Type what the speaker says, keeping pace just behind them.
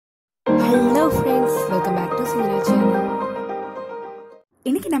Hello friends, welcome back to Sanjana channel.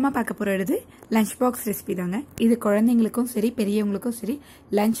 இன்னைக்கு நம்ம பார்க்க போறது லஞ்ச் பாக்ஸ் ரெசிபி தாங்க. இது குழந்தைகளுக்கும் சரி பெரியவங்களுக்கும் சரி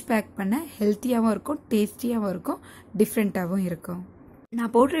லஞ்ச் பேக் பண்ண ஹெல்த்தியாவும் இருக்கும், டேஸ்டியாவும் இருக்கும், டிஃபரெண்டாவும் இருக்கும்.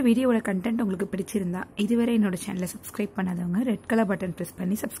 நான் போடுற வீடியோவோட கண்டென்ட் உங்களுக்கு பிடிச்சிருந்தா இதுவரை என்னோட சேனலை சப்ஸ்கிரைப் பண்ணாதவங்க ரெட் கலர் பட்டன் பிரஸ்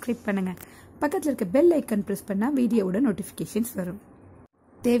பண்ணி சப்ஸ்கிரைப் பண்ணுங்க. பக்கத்துல இருக்க பெல் ஐக்கன் பிரஸ் பண்ணா வீடியோவோட நோட்டிஃபிகேஷன்ஸ் வரும்.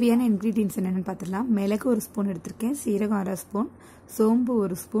 தேவையான இன்கிரீடியன்ஸ் என்னென்னு பார்த்துடலாம். மிளகு 1 ஸ்பூன் எடுத்திருக்கேன், சீரகம் 1/2 ஸ்பூன், சோம்பு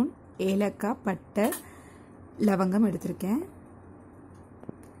 1 ஸ்பூன், ஏலக்காய், பட்டை, லவங்கம் எடுத்திருக்கேன்.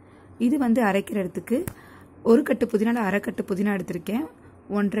 இது வந்து அரைக்கிறதுக்கு 1 கட்டு புதினா, 1/2 கட்டு புதினா எடுத்திருக்கேன்,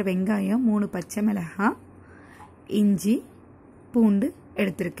 1.5 வெங்காயம், 3 பச்சை மிளகாய், இஞ்சி, பூண்டு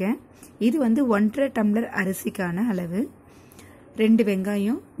எடுத்திருக்கேன். இது வந்து 1.5 டம்ளர் அரிசிக்கான அளவு. 2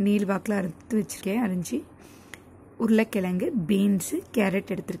 வெங்காயம் நீள்வாக்கில் அறுத்து வச்சிருக்கேன் அரிஞ்சு. உருளைக்கிழங்கு, பீன்ஸு,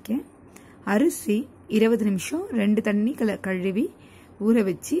 கேரட் எடுத்திருக்கேன். அரிசி 20 நிமிஷம் 2 தண்ணி கழுவி ஊற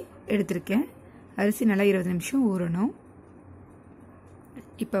வச்சு எடுத்திருக்கேன். அரிசி நல்லா 20 நிமிஷம் ஊறணும்.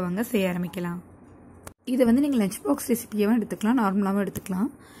 இப்போ வாங்க செய்ய ஆரம்பிக்கலாம். இதை வந்து நீங்கள் லஞ்ச் பாக்ஸ் ரெசிபியாகவும் எடுத்துக்கலாம், நார்மலாகவும் எடுத்துக்கலாம்.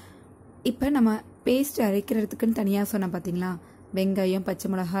 இப்போ நம்ம பேஸ்ட் அரைக்கிறதுக்குன்னு தனியாக சொன்னால் பார்த்தீங்களா, வெங்காயம், பச்சை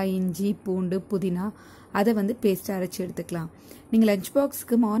மிளகாய், இஞ்சி, பூண்டு, புதினா, அதை வந்து பேஸ்ட்டை அரைச்சி எடுத்துக்கலாம். நீங்கள் லஞ்ச்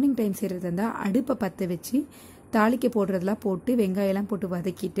பாக்ஸுக்கு மார்னிங் டைம் செய்கிறது இருந்தால் அடுப்பை பற்ற வச்சு தாளிக்க போடுறதெல்லாம் போட்டு வெங்காயம்லாம் போட்டு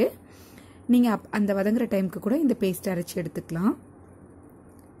வதக்கிட்டு நீங்கள் அந்த வதங்குற டைமுக்கு கூட இந்த பேஸ்ட் அரைச்சி எடுத்துக்கலாம்.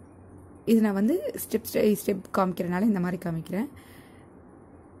 இது நான் வந்து ஸ்டெப் காமிக்கிறனால இந்த மாதிரி காமிக்கிறேன்.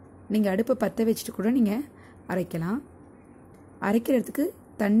 நீங்கள் அடுப்பை பற்ற வச்சுட்டு கூட நீங்கள் அரைக்கலாம். அரைக்கிறதுக்கு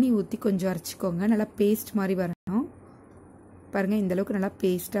தண்ணி ஊற்றி கொஞ்சம் அரைச்சிக்கோங்க. நல்லா பேஸ்ட் மாதிரி வரணும். பாருங்கள், இந்தளவுக்கு நல்லா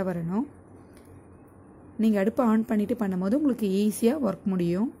பேஸ்ட்டாக வரணும். நீங்கள் அடுப்பை ஆன் பண்ணிவிட்டு பண்ணும்போது உங்களுக்கு ஈஸியாக ஒர்க்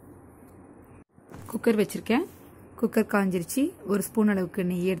முடியும். குக்கர் வச்சுருக்கேன். குக்கர் காஞ்சிருச்சு. 1 ஸ்பூன் அளவுக்கு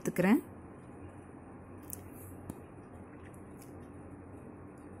நெய் எடுத்துக்கிறேன்.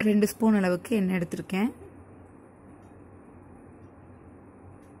 2 ஸ்பூன் அளவுக்கு எண்ணெய் எடுத்திருக்கேன்.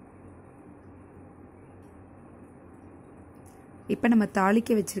 இப்போ நம்ம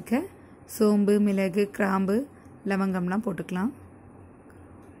தாளிக்க வச்சிருக்க சோம்பு, மிளகு, கிராம்பு, லவங்கம்லாம் போட்டுக்கலாம்.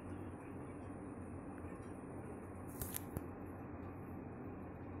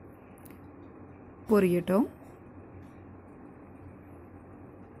 பொரியட்டும்.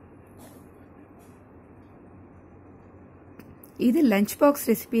 இது லஞ்ச் பாக்ஸ்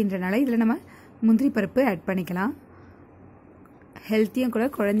ரெசிபின்றனால இதில் நம்ம முந்திரி பருப்பு ஆட் பண்ணிக்கலாம். ஹெல்த்தியும் கூட,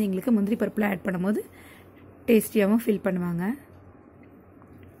 குழந்தைங்களுக்கு முந்திரி பருப்புலாம் ஆட் பண்ணும்போது டேஸ்டியாகவும் ஃபீல் பண்ணுவாங்க.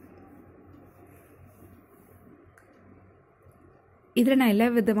 இதில் நான் எல்லா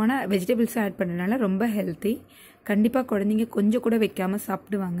விதமான வெஜிடபிள்ஸும் ஆட் பண்ணுறதுனால ரொம்ப ஹெல்த்தி. கண்டிப்பாக குழந்தைங்க கொஞ்சம் கூட வைக்காமல்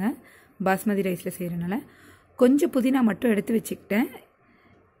சாப்பிடுவாங்க. பாஸ்மதி ரைஸில் செய்கிறனால கொஞ்சம் புதினா மட்டும் எடுத்து வச்சுக்கிட்டேன்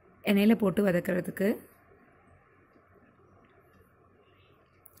எண்ணெயில் போட்டு வதக்கிறதுக்கு.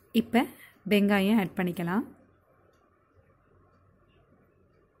 இப்போ வெங்காயம் ஆட் பண்ணிக்கலாம்.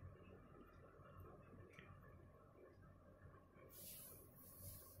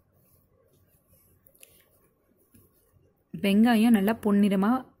 வெங்காயம் நல்லா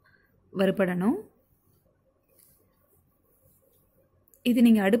பொன்னிறமாக வறுபடணும். இது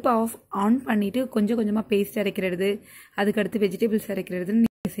நீங்கள் அடுப்பை ஆன் பண்ணிவிட்டு கொஞ்சம் கொஞ்சமாக பேஸ்ட் அரைக்கிறது, அதுக்கடுத்து வெஜிடபிள்ஸ் அரைக்கிறதுன்னு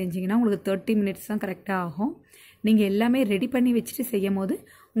நீங்கள் செஞ்சிங்கன்னா உங்களுக்கு 30 மினிட்ஸ் தான் கரெக்டாக ஆகும். நீங்கள் எல்லாமே ரெடி பண்ணி வச்சுட்டு செய்யும் போது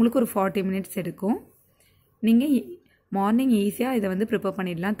உங்களுக்கு ஒரு 40 மினிட்ஸ் எடுக்கும். நீங்கள் மார்னிங் ஈஸியாக இதை வந்து ப்ரிப்பேர்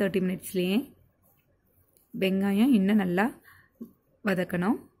பண்ணிடலாம் 30 மினிட்ஸ்லேயே. வெங்காயம் இன்னும் நல்லா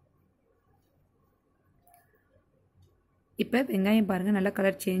வதக்கணும். இப்போ வெங்காயம் பாருங்கள் நல்லா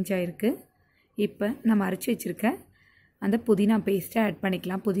கலர் சேஞ்ச் ஆகிருக்கு. இப்போ நம்ம அரைச்சி வச்சுருக்க அந்த புதினா பேஸ்ட்டை ஆட்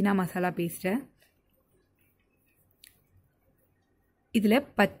பண்ணிக்கலாம். புதினா மசாலா பேஸ்ட்டை இதில்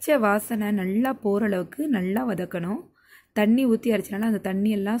பச்சை வாசனை நல்லா போகிற அளவுக்கு நல்லா வதக்கணும். தண்ணி ஊற்றி அரைச்சனால அந்த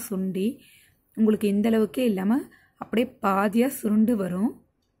தண்ணியெல்லாம் சுண்டி உங்களுக்கு இந்தளவுக்கே இல்லாமல் அப்படியே பாதியாக சுருண்டு வரும்.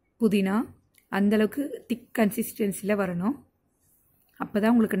 புதினா அந்தளவுக்கு திக் கன்சிஸ்டன்சியில் வரணும். அப்போ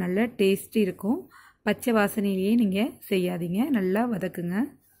தான் உங்களுக்கு நல்ல டேஸ்டி இருக்கும். பச்சை வாசனையிலேயே நீங்கள் செய்யாதீங்க, நல்லா வதக்குங்க.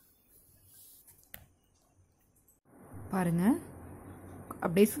 பாருங்கள்,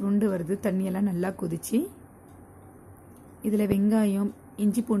 அப்படியே சுருண்டு வருது. தண்ணியெல்லாம் நல்லா கொதிச்சு இதில் வெங்காயம்,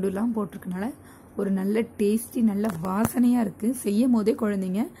 இஞ்சி, பூண்டுலாம் போட்டிருக்கனால ஒரு நல்ல டேஸ்டி நல்ல வாசனையாக இருக்குது. செய்யும் போதே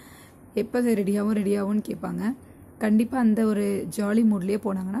குழந்தைங்க எப்போ ரெடியாகும்னு கேட்பாங்க. கண்டிப்பாக அந்த ஒரு ஜாலி மூட்லேயே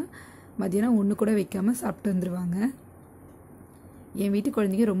போனாங்கன்னா மதியானம் ஒன்று கூட வைக்காமல் சாப்பிட்டு வந்துடுவாங்க. என் வீட்டு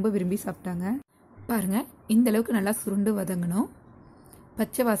குழந்தைங்க ரொம்ப விரும்பி சாப்பிட்டாங்க. பாருங்கள், இந்தளவுக்கு நல்லா சுருண்டு வதங்கணும்.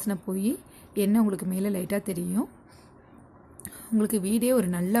 பச்சை வாசனை போய் எண்ணெய் உங்களுக்கு மேலே லைட்டாக தெரியும். உங்களுக்கு வீடே ஒரு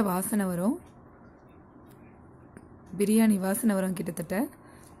நல்ல வாசனை வரும். பிரியாணி வாசனை வரும் கிட்டத்தட்ட.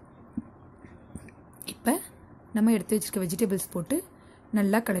 இப்போ நம்ம எடுத்து வச்சிருக்க வெஜிடபிள்ஸ் போட்டு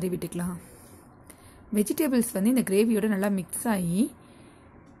நல்லா கிளறி விட்டுக்கலாம். வெஜிடபிள்ஸ் வந்து இந்த கிரேவியோட நல்லா மிக்ஸ் ஆகி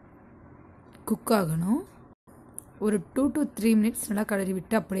குக் ஆகணும். ஒரு 2 to 3 minutes நல்லா கிளறி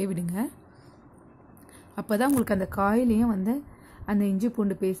விட்டு அப்படியே விடுங்க. அப்போ தான் உங்களுக்கு அந்த காயிலையும் வந்து அந்த இஞ்சி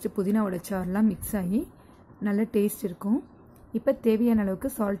பூண்டு பேஸ்ட்டு புதினாவோட சாறுலாம் மிக்ஸ் ஆகி நல்ல டேஸ்ட் இருக்கும். இப்போ தேவையான அளவுக்கு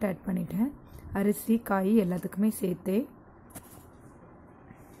சால்ட் ஆட் பண்ணிட்டேன். அரிசி காய் எல்லாத்துக்குமே சேர்த்து.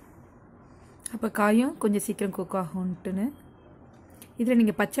 அப்போ காயும் கொஞ்சம் சீக்கிரம் குக் ஆகும்ட்டுன்னு. இதில்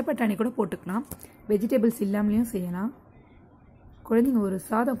நீங்கள் பச்சை பட்டாணி கூட போட்டுக்கலாம். வெஜிடபிள்ஸ் இல்லாமலேயும் செய்யலாம். குழந்தைங்க ஒரு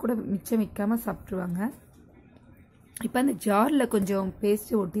சாதம் கூட மிச்சம் வைக்காமல் சாப்பிட்ருவாங்க. இப்போ அந்த ஜாரில் கொஞ்சம்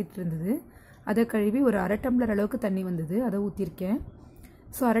பேஸ்ட்டு ஒட்டிகிட்டு இருந்தது. அதை கழுவி ஒரு 1/2 டம்ளர் அளவுக்கு தண்ணி வந்தது, அதை ஊற்றிருக்கேன்.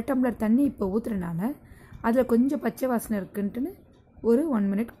 ஸோ 1/2 டம்ளர் தண்ணி இப்போ ஊற்றுறனால அதில் கொஞ்சம் பச்சை வாசனை இருக்குன்ட்டுன்னு ஒரு 1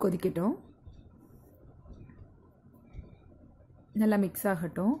 minute கொதிக்கட்டும். நல்லா மிக்ஸ்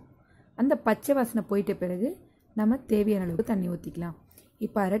ஆகட்டும். அந்த பச்சை வாசனை போயிட்ட பிறகு நம்ம தேவையான அளவுக்கு தண்ணி ஊற்றிக்கலாம்.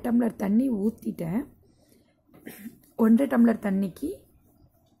 இப்போ 1/2 டம்ளர் தண்ணி ஊற்றிட்டேன். 1.5 டம்ளர் தண்ணிக்கு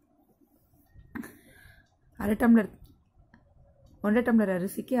 1.5 டம்ளர்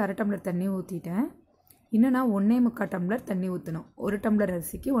அரிசிக்கு 1/2 டம்ளர் தண்ணி ஊற்றிட்டேன். இன்னும் நான் 1.25 டம்ளர் தண்ணி ஊற்றணும். 1 டம்ளர்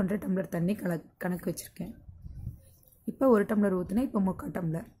அரிசிக்கு 1.5 டம்ளர் தண்ணி கணக்கு வச்சுருக்கேன். இப்போ 1 டம்ளர் ஊற்றினேன். இப்போ 3/4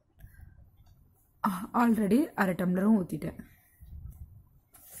 டம்ளர். ஆல்ரெடி 1/2 டம்ளரும் ஊற்றிட்டேன்.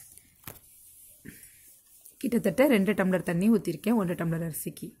 கிட்டத்தட்ட 2 டம்ளர் தண்ணி ஊற்றிருக்கேன் 1 டம்ளர்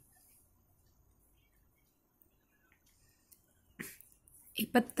அரிசிக்கு.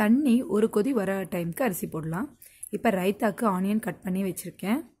 இப்போ தண்ணி ஒரு கொதி வர டைமுக்கு அரிசி போடலாம். இப்போ ரைத்தாக்கு ஆனியன் கட் பண்ணி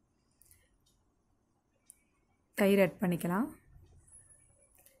வச்சுருக்கேன். தயிர் ஆட் பண்ணிக்கலாம்.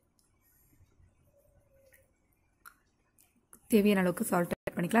 தேவையான அளவுக்கு சால்ட்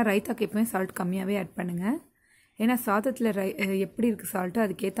ஆட் பண்ணிக்கலாம். ரைத்தாக்கு எப்பவுமே சால்ட் கம்மியாகவே ஆட் பண்ணுங்கள். ஏன்னா சாதத்தில் எப்படி இருக்குது சால்ட்டு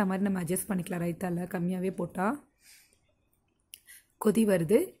அதுக்கேற்ற மாதிரி நம்ம அட்ஜஸ்ட் பண்ணிக்கலாம். ரைத்தாவில் கம்மியாகவே போட்டால். கொதி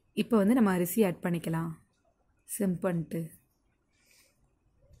வருது. இப்போ வந்து நம்ம அரிசி ஆட் பண்ணிக்கலாம். சிம் பண்ணிட்டு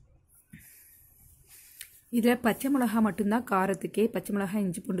இதில் பச்சை மிளகா மட்டும்தான் காரத்துக்கே. பச்சை மிளகா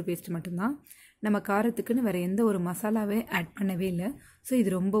இஞ்சி பூண்டு பேஸ்ட்டு மட்டும்தான். நம்ம காரத்துக்குன்னு வேறு எந்த ஒரு மசாலாவே ஆட் பண்ணவே இல்லை. ஸோ இது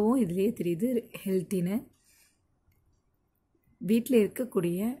ரொம்பவும் இதுலேயே தெரியுது ஹெல்த்தின்னு. வீட்டில்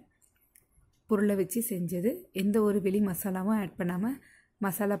இருக்கக்கூடிய பொருளை வச்சு செஞ்சது. எந்த ஒரு வெளி மசாலாவும் ஆட் பண்ணாமல்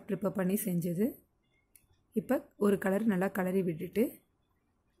மசாலா ப்ரிப்பேர் பண்ணி செஞ்சது. இப்போ ஒரு கலர் நல்லா கலரி விட்டுட்டு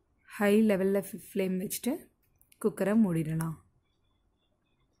ஹை லெவலில் ஃப்ளேம் வச்சுட்டு குக்கரை மூடிடலாம்.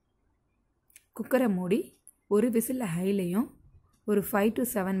 குக்கரை மூடி ஒரு விசில் ஹைலையும் ஒரு 5 to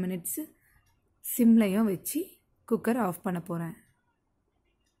 7 minutes சிம்லையும் வச்சு குக்கர் ஆஃப் பண்ண போகிறேன்.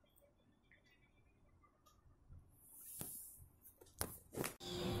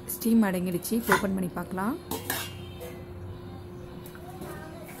 ஸ்டீம் அடங்கிடுச்சு. ஓப்பன் பண்ணி பார்க்கலாம்.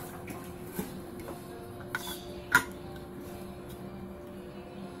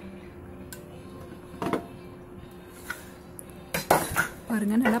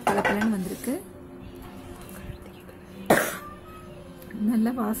 பாருங்கள், நல்லா பளபளன்னு வந்திருக்கு. நல்ல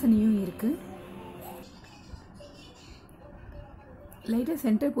வாசனையும் இருக்குது. லைட்டாக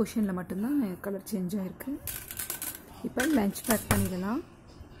சென்டர் போர்ஷனில் மட்டும்தான் கலர் சேஞ்ச் ஆகிருக்கு. இப்போ லஞ்ச் பேக் பண்ணிடலாம்.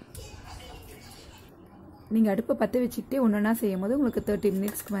 நீங்கள் அடுப்பை பற்ற வச்சுக்கிட்டே ஒன்றா செய்யும் போது உங்களுக்கு 30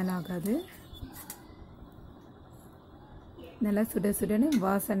 minutesக்கு மேலே ஆகாது. நல்லா சுட சுடன்னு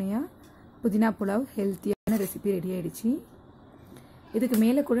வாசனையாக புதினா புலாவ் ஹெல்த்தியான ரெசிபி ரெடி ஆகிடுச்சு. இதுக்கு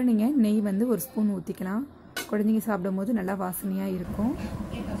மேலே கூட நீங்கள் நெய் வந்து 1 ஸ்பூன் ஊற்றிக்கலாம். குழந்தைங்க சாப்பிடும் போது நல்லா வாசனையாக இருக்கும்.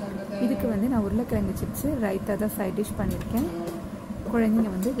 இதுக்கு வந்து நான் உருளைக்கிழங்கு சிப்ஸு ரைத்தா தான் சைட் டிஷ் பண்ணியிருக்கேன். குழந்தைங்க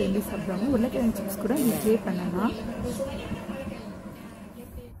வந்து விரும்பி சாப்பிடுவாங்க. உருளைக்கிழங்கு சிப்ஸ் கூட வீட்லேயே பண்ணலாம்.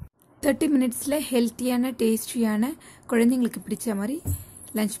 30 minutesல ஹெல்த்தியான டேஸ்டியான குழந்தைங்களுக்கு பிடிச்ச மாதிரி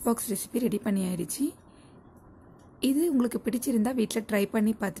லஞ்ச் பாக்ஸ் ரெசிபி ரெடி பண்ணி ஆயிடுச்சு. இது உங்களுக்கு பிடிச்சிருந்தா வீட்டில் ட்ரை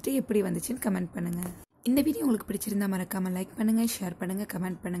பண்ணி பார்த்துட்டு எப்படி வந்துச்சுன்னு கமெண்ட் பண்ணுங்கள். இந்த வீடியோ உங்களுக்கு பிடிச்சிருந்தா மறக்காமல் லைக் பண்ணுங்கள், ஷேர் பண்ணுங்கள்,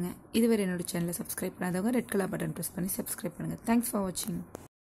 கமெண்ட் பண்ணுங்கள். இதுவரை என்னோட சேனலை சப்ஸ்கிரைப் பண்ணாதவங்க ரெட் கலர் பட்டன் ப்ரெஸ் பண்ணி சப்ஸ்கிரைப் பண்ணுங்கள். தேங்க்ஸ் ஃபார் வாட்சிங்.